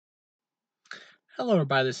Hello,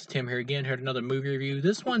 everybody. This is Tim here again, here at another movie review.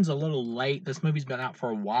 This one's a little late. This movie's been out for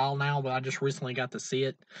a while now, but I just recently got to see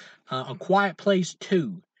it. A Quiet Place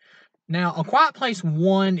 2. Now, A Quiet Place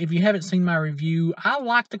 1, if you haven't seen my review, I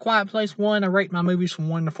liked The Quiet Place 1. I rate my movies from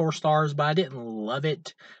 1 to 4 stars, but I didn't love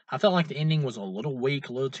it. I felt like the ending was a little weak,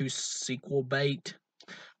 a little too sequel bait.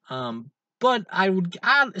 Um, but I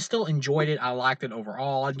still enjoyed it. I liked it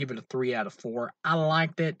overall. I'd give it a 3 out of 4. I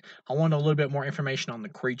liked it. I wanted a little bit more information on the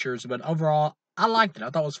creatures, but overall, I liked it. I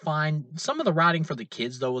thought it was fine. Some of the writing for the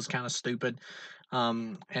kids though was kind of stupid.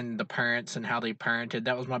 And the parents and how they parented.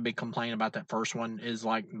 That was my big complaint about that first one, is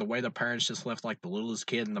like the way the parents just left like the littlest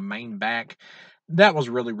kid in the main back. That was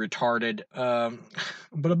really retarded.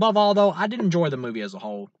 But above all though, I did enjoy the movie as a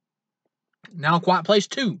whole. Now, Quiet Place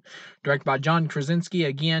 2, directed by John Krasinski,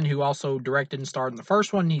 again, who also directed and starred in the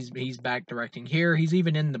first one. He's back directing here. He's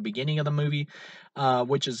even in the beginning of the movie,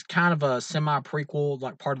 which is kind of a semi-prequel,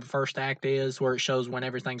 like part of the first act is, where it shows when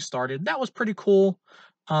everything started. That was pretty cool.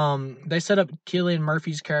 They set up Cillian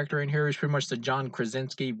Murphy's character in here. He's pretty much the John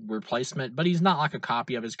Krasinski replacement, but he's not like a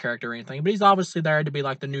copy of his character or anything. But he's obviously there to be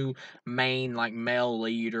like the new main, like male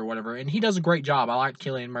lead or whatever, and he does a great job. I like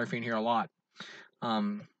Cillian Murphy in here a lot.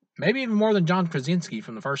 Um, Maybe even more than John Krasinski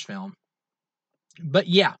from the first film. But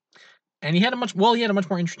yeah, and he had a much more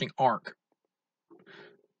interesting arc.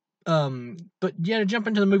 But yeah, to jump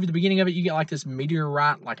into the movie, the beginning of it, you get like this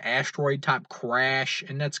meteorite, like asteroid type crash,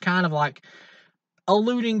 and that's kind of like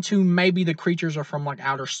alluding to maybe the creatures are from like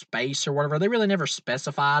outer space or whatever. They really never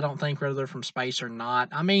specify, I don't think, whether they're from space or not.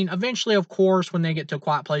 I mean, eventually, of course, when they get to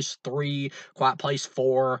Quiet Place 3, Quiet Place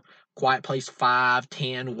 4, Quiet Place 5,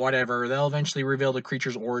 10, whatever, they'll eventually reveal the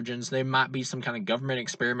creature's origins. There might be some kind of government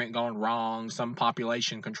experiment gone wrong, some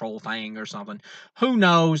population control thing or something. Who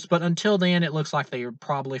knows? But until then, it looks like they are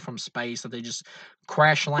probably from space, that they just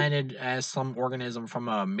crash landed as some organism from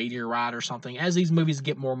a meteorite or something. As these movies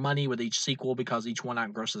get more money with each sequel, because each one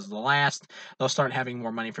outgrosses the last, they'll start having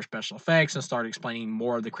more money for special effects and start explaining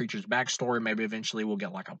more of the creature's backstory. Maybe eventually we'll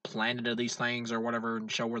get like a planet of these things or whatever and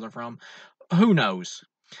show where they're from. Who knows?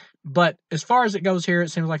 But as far as it goes here,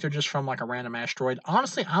 it seems like they're just from like a random asteroid.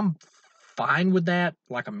 Honestly, I'm fine with that,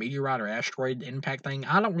 like a meteorite or asteroid impact thing.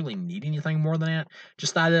 I don't really need anything more than that.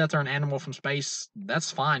 Just the idea that they're an animal from space,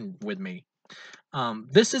 that's fine with me.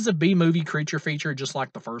 This is a B movie creature feature, just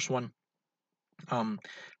like the first one. Um,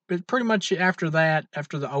 but pretty much after that,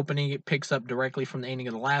 after the opening, it picks up directly from the ending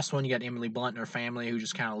of the last one. You got Emily Blunt and her family who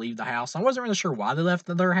just kind of leave the house. I wasn't really sure why they left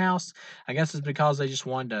their house. I guess it's because they just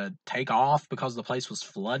wanted to take off because the place was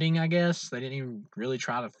flooding. I guess they didn't even really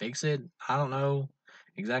try to fix it. I don't know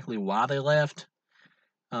exactly why they left.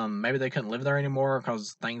 Maybe they couldn't live there anymore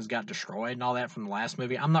because things got destroyed and all that from the last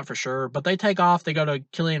movie. I'm not for sure, but they take off. They go to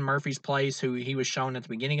Cillian Murphy's place, who he was shown at the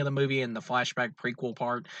beginning of the movie in the flashback prequel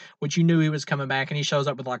part, which you knew he was coming back, and he shows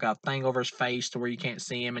up with like a thing over his face to where you can't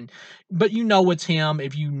see him. But you know it's him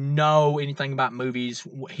if you know anything about movies.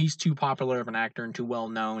 He's too popular of an actor and too well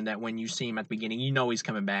known that when you see him at the beginning, you know he's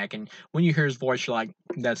coming back, and when you hear his voice, you're like,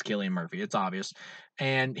 "That's Cillian Murphy." It's obvious.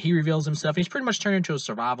 And he reveals himself. He's pretty much turned into a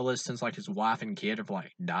survivalist since like his wife and kid have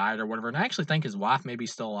like died or whatever. And I actually think his wife may be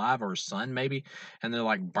still alive, or his son maybe, and they're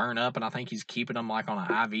like burn up. And I think he's keeping them like on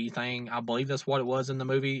an IV thing. I believe that's what it was in the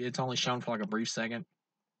movie. It's only shown for like a brief second.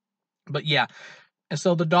 But yeah, and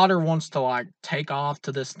so the daughter wants to like take off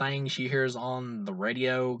to this thing she hears on the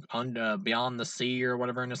radio on beyond the sea or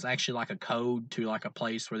whatever, and it's actually like a code to like a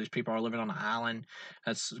place where these people are living on an island.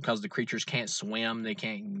 That's because the creatures can't swim; they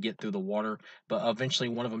can't get through the water. But eventually,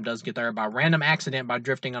 one of them does get there by random accident by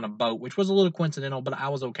drifting on a boat, which was a little coincidental, but I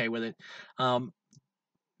was okay with it. Um,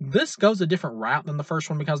 this goes a different route than the first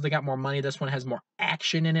one because they got more money. This one has more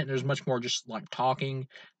action in it. There's much more just like talking.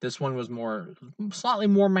 This one was slightly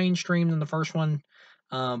more mainstream than the first one.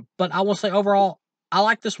 But I will say overall, I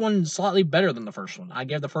like this one slightly better than the first one. I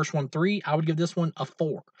gave the first one 3. I would give this one a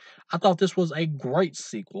 4. I thought this was a great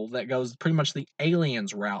sequel that goes pretty much the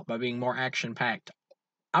Aliens route by being more action packed.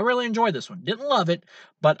 I really enjoyed this one. Didn't love it,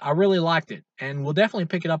 but I really liked it, and will definitely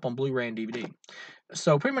pick it up on Blu-ray and DVD.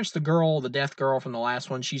 So pretty much the death girl from the last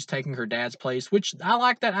one, she's taking her dad's place, which I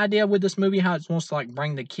like that idea with this movie, how it wants to like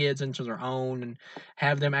bring the kids into their own and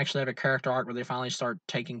have them actually have a character arc where they finally start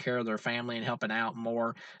taking care of their family and helping out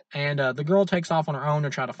more. And the girl takes off on her own to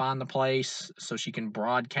try to find the place so she can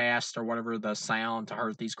broadcast or whatever the sound to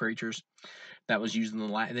hurt these creatures that was used in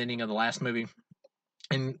the ending of the last movie.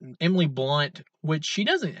 And Emily Blunt, which she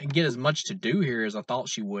doesn't get as much to do here as I thought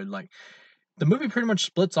she would. Like the movie pretty much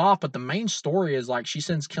splits off, but the main story is like she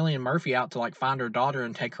sends Cillian Murphy out to like find her daughter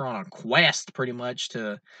and take her on a quest, pretty much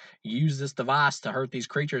to use this device to hurt these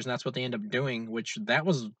creatures, and that's what they end up doing. Which that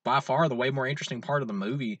was by far the way more interesting part of the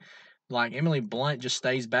movie Like, Emily Blunt just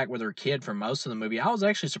stays back with her kid for most of the movie. I was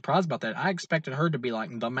actually surprised about that. I expected her to be,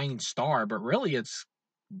 like, the main star, but really it's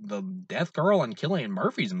the Death Girl and Cillian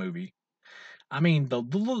Murphy's movie. I mean,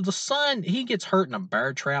 the son, he gets hurt in a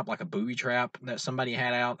bear trap, like a booby trap that somebody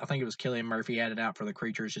had out. I think it was Cillian Murphy had it out for the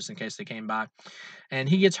creatures just in case they came by. And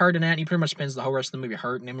he gets hurt in that, and he pretty much spends the whole rest of the movie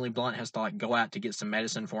hurt, and Emily Blunt has to, like, go out to get some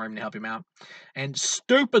medicine for him to help him out. And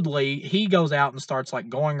stupidly, he goes out and starts, like,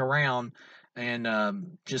 going around and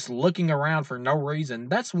just looking around for no reason.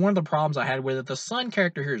 That's one of the problems I had with it. The son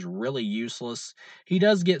character here is really useless. He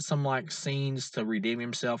does get some, like, scenes to redeem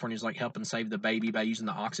himself when he's, like, helping save the baby by using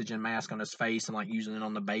the oxygen mask on his face and, like, using it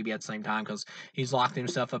on the baby at the same time because he's locked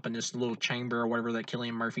himself up in this little chamber or whatever that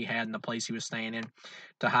Cillian Murphy had in the place he was staying in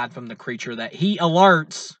to hide from the creature that he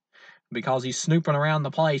alerts because he's snooping around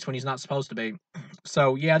the place when he's not supposed to be.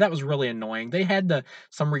 So yeah, that was really annoying. They had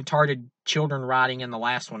some retarded children riding in the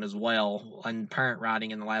last one as well, and parent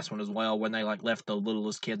riding in the last one as well when they like left the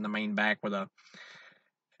littlest kid in the main back with a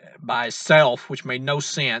by himself, which made no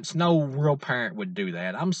sense. No real parent would do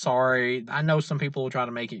that. I'm sorry. I know some people will try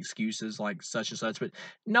to make excuses like such and such, but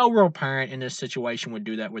no real parent in this situation would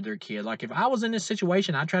do that with their kid. Like if I was in this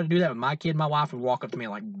situation, I'd try to do that with my kid. My wife would walk up to me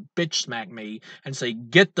and like bitch smack me and say,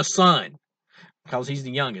 "Get the son." Because he's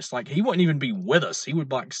the youngest. Like he wouldn't even be with us. He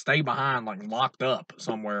would like stay behind, like locked up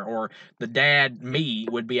somewhere, or the dad, me,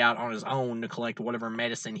 would be out on his own to collect whatever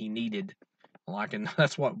medicine he needed. Like, and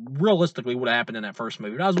that's what realistically would have happened in that first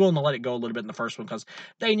movie. But I was willing to let it go a little bit in the first one because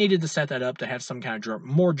they needed to set that up to have some kind of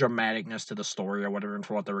more dramaticness to the story or whatever, and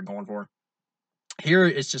for what they were going for. Here,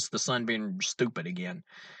 it's just the son being stupid again,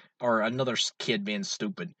 or another kid being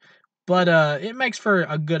stupid. But it makes for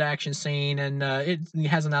a good action scene, and it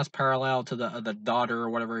has a nice parallel to the daughter or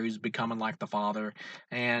whatever who's becoming like the father.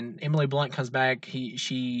 And Emily Blunt comes back.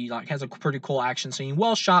 She like has a pretty cool action scene,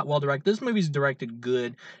 well shot, well directed. This movie's directed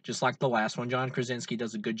good, just like the last one. John Krasinski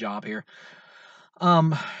does a good job here.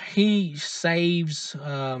 Um, he saves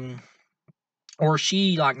or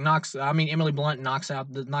she like knocks. I mean, Emily Blunt knocks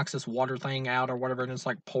this water thing out or whatever, and it's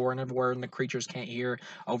like pouring everywhere, and the creatures can't hear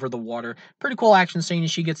over the water. Pretty cool action scene. And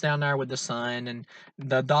she gets down there with the son, and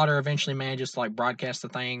the daughter eventually manages to like broadcast the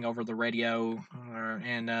thing over the radio,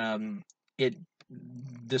 and it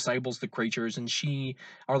disables the creatures, and she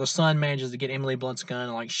or the son manages to get Emily Blunt's gun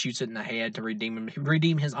and like shoots it in the head to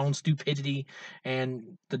redeem his own stupidity.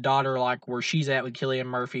 And the daughter, like where she's at with Cillian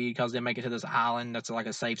Murphy, because they make it to this island that's like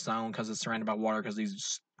a safe zone because it's surrounded by water because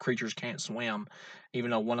these creatures can't swim,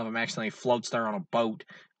 even though one of them accidentally floats there on a boat,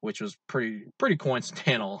 which was pretty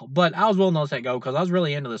coincidental. But I was willing to let that go because I was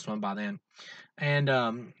really into this one by then.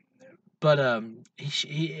 And but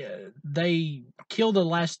they kill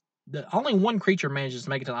only one creature manages to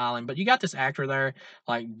make it to the island, but you got this actor there,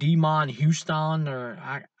 like Demon Houston, or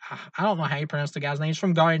I don't know how you pronounce the guy's name. He's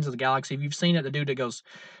from Guardians of the Galaxy. If you've seen it, the dude that goes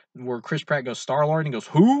where Chris Pratt goes Star-Lord and he goes,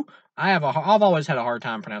 "Who?" I've always had a hard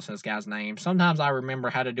time pronouncing this guy's name. Sometimes I remember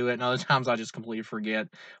how to do it, and other times I just completely forget.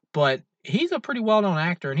 But he's a pretty well-known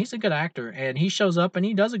actor, and he's a good actor, and he shows up and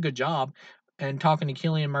he does a good job. And talking to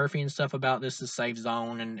Cillian Murphy and stuff about this is safe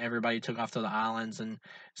zone, and everybody took off to the islands, and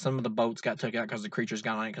some of the boats got took out because the creatures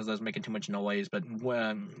got on it because they was making too much noise. But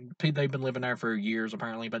they've been living there for years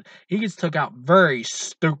apparently. But he gets took out very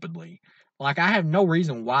stupidly. Like, I have no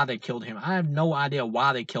reason why they killed him. I have no idea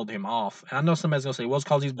why they killed him off. And I know somebody's going to say, well, it's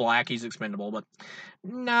because he's black, he's expendable. But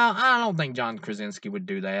no, I don't think John Krasinski would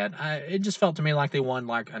do that. It just felt to me like they wanted,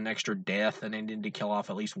 like, an extra death and they needed to kill off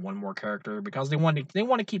at least one more character because they want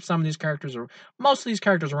to keep some of these characters, or most of these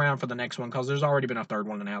characters, around for the next one because there's already been a third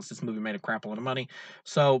one announced. This movie made a crap load of money.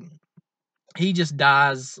 So he just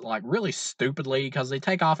dies like really stupidly because they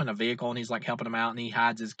take off in a vehicle and he's like helping them out, and he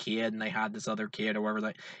hides his kid and they hide this other kid or whatever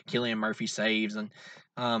that Cillian Murphy saves, and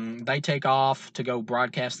they take off to go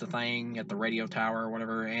broadcast the thing at the radio tower or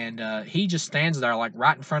whatever, and he just stands there like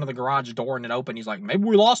right in front of the garage door, and it open. He's like, maybe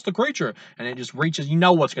we lost the creature, and it just reaches. You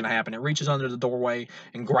know what's going to happen. It reaches under the doorway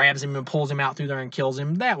and grabs him and pulls him out through there and kills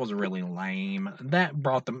him. That was really lame. That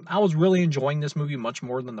brought them. I was really enjoying this movie much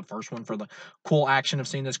more than the first one for the cool action of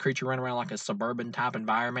seeing this creature run around like a suburban type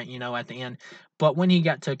environment, at the end. But when he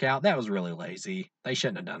got took out, that was really lazy. They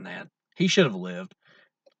shouldn't have done that. He should have lived.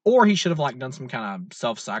 Or he should have like done some kind of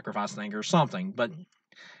self-sacrifice thing or something, but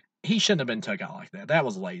he shouldn't have been took out like that. That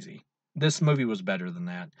was lazy. This movie was better than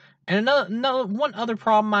that. And one other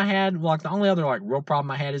problem I had, like the only other like real problem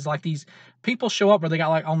I had is like these people show up where they got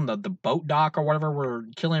like on the boat dock or whatever where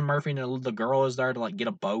Cillian Murphy and the girl is there to like get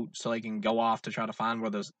a boat so they can go off to try to find where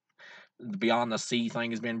this Beyond the Sea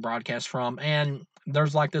thing is being broadcast from, and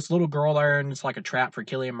there's like this little girl there, and it's like a trap for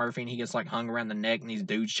Cillian Murphy, and he gets like hung around the neck, and these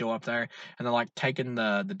dudes show up there, and they're like taking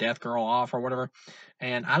the death girl off or whatever.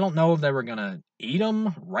 And I don't know if they were gonna eat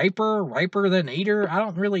him, rape her, then eat her. I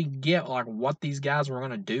don't really get like what these guys were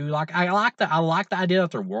gonna do. Like I like the idea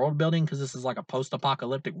that they're world building because this is like a post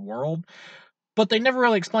apocalyptic world, but they never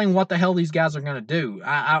really explain what the hell these guys are gonna do.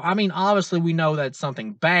 I mean, obviously we know that's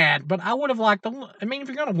something bad, but I would have liked. I mean, if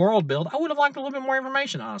you're gonna world build, I would have liked a little bit more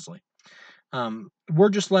information, honestly. We're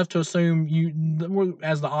just left to assume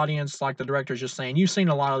as the audience, like the director's just saying, you've seen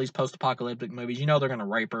a lot of these post-apocalyptic movies. You know they're gonna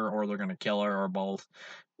rape her or they're gonna kill her or both.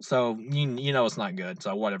 So you know it's not good.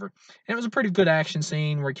 So whatever. And it was a pretty good action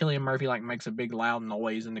scene where Cillian Murphy like makes a big loud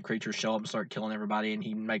noise and the creatures show up and start killing everybody, and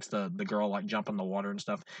he makes the girl like jump in the water and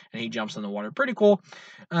stuff, and he jumps in the water. Pretty cool.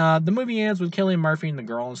 The movie ends with Cillian Murphy and the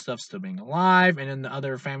girl and stuff still being alive, and then the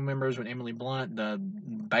other family members with Emily Blunt, the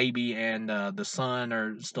baby, and the son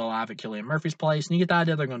are still alive at Cillian Murphy's place. And you get the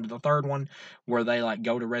idea they're going to do the third one where they like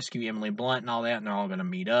go to rescue Emily Blunt and all that, and they're all going to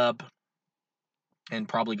meet up and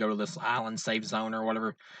probably go to this island safe zone or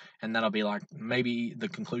whatever, and that'll be like maybe the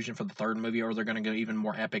conclusion for the third movie, or they're going to go even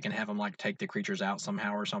more epic and have them like take the creatures out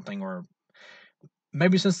somehow or something, or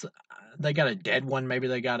maybe since they got a dead one, maybe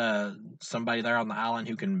they got somebody there on the island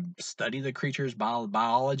who can study the creatures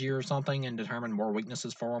biology or something and determine more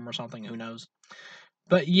weaknesses for them or something. Who knows?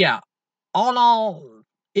 But yeah, all in all,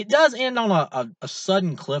 it does end on a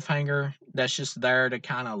sudden cliffhanger that's just there to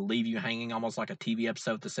kind of leave you hanging, almost like a TV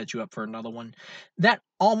episode to set you up for another one. That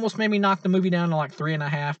almost made me knock the movie down to like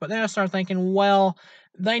 3.5. But then I started thinking, well,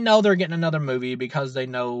 they know they're getting another movie because they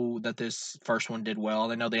know that this first one did well.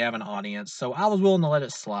 They know they have an audience. So I was willing to let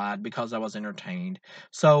it slide because I was entertained.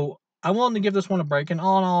 So I'm willing to give this one a break. And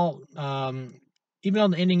all in all, even though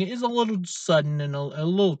the ending is a little sudden and a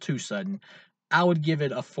little too sudden, I would give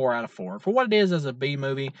it a 4 out of 4. For what it is as a B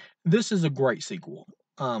movie, this is a great sequel.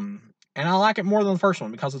 And I like it more than the first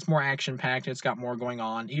one because it's more action packed. It's got more going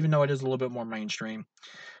on, even though it is a little bit more mainstream.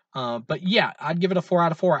 But yeah, I'd give it a 4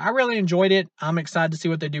 out of 4. I really enjoyed it. I'm excited to see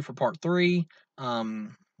what they do for part 3.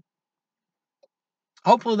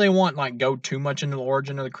 Hopefully they won't like go too much into the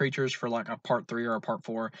origin of the creatures for like a part 3 or a part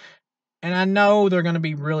 4. And I know they're going to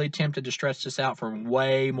be really tempted to stretch this out for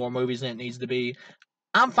way more movies than it needs to be.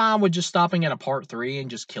 I'm fine with just stopping at a part 3 and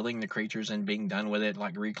just killing the creatures and being done with it,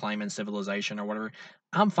 like reclaiming civilization or whatever.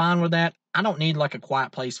 I'm fine with that. I don't need like a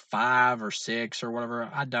Quiet Place 5 or 6 or whatever.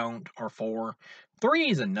 I don't, or 4. 3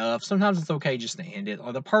 is enough. Sometimes it's okay just to end it.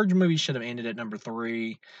 Like the Purge movie should have ended at number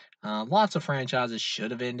 3. Lots of franchises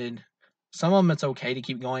should have ended. Some of them it's okay to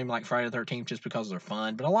keep going, like Friday the 13th, just because they're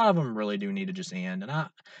fun. But a lot of them really do need to just end. And I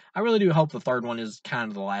really do hope the third one is kind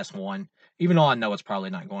of the last one, even though I know it's probably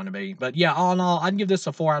not going to be. But yeah, all in all, I'd give this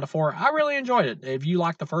a 4 out of 4. I really enjoyed it. If you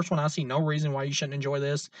liked the first one, I see no reason why you shouldn't enjoy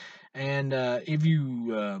this. And if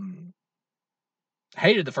you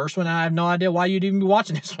hated the first one, I have no idea why you'd even be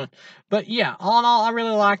watching this one. But yeah, all in all, I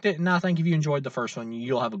really liked it. And I think if you enjoyed the first one,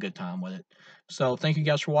 you'll have a good time with it. So thank you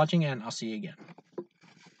guys for watching, and I'll see you again.